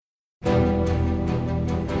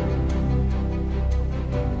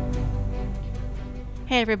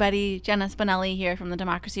Hey everybody, Jenna Spinelli here from the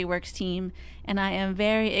Democracy Works team, and I am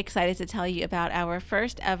very excited to tell you about our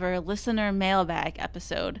first ever listener mailbag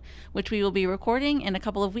episode, which we will be recording in a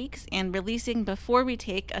couple of weeks and releasing before we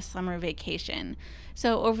take a summer vacation.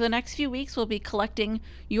 So over the next few weeks, we'll be collecting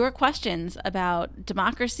your questions about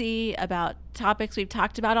democracy, about topics we've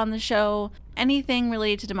talked about on the show, anything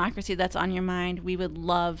related to democracy that's on your mind. We would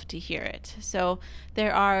love to hear it. So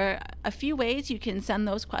there are a few ways you can send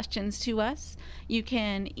those questions to us. You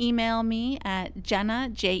can email me at Jenna,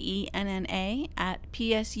 Jenna, at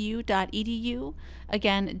psu.edu.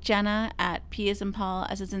 Again, Jenna at P as in Paul,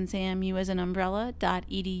 S as in Sam, U as in umbrella,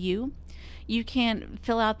 .edu. You can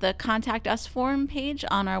fill out the Contact Us form page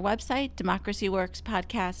on our website,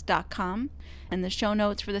 democracyworkspodcast.com. In the show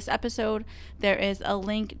notes for this episode, there is a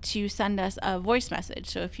link to send us a voice message.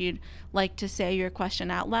 So if you'd like to say your question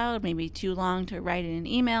out loud, maybe too long to write in an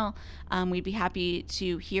email, we'd be happy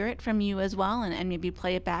to hear it from you as well and maybe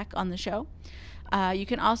play it back on the show. You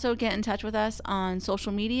can also get in touch with us on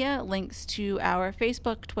social media. Links to our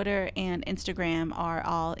Facebook, Twitter, and Instagram are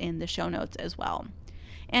all in the show notes as well.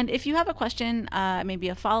 And if you have a question, maybe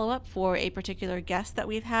a follow-up for a particular guest that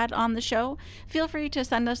we've had on the show, feel free to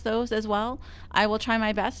send us those as well. I will try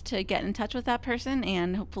my best to get in touch with that person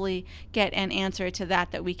and hopefully get an answer to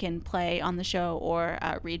that we can play on the show or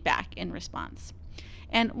read back in response.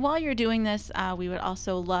 And while you're doing this, we would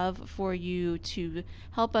also love for you to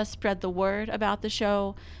help us spread the word about the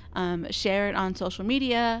show, share it on social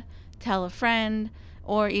media, tell a friend,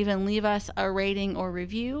 or even leave us a rating or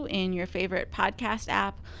review in your favorite podcast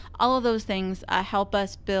app. All of those things help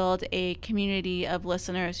us build a community of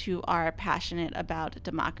listeners who are passionate about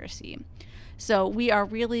democracy. So we are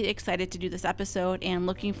really excited to do this episode and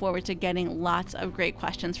looking forward to getting lots of great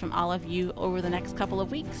questions from all of you over the next couple of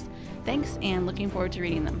weeks. Thanks, and looking forward to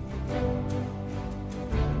reading them.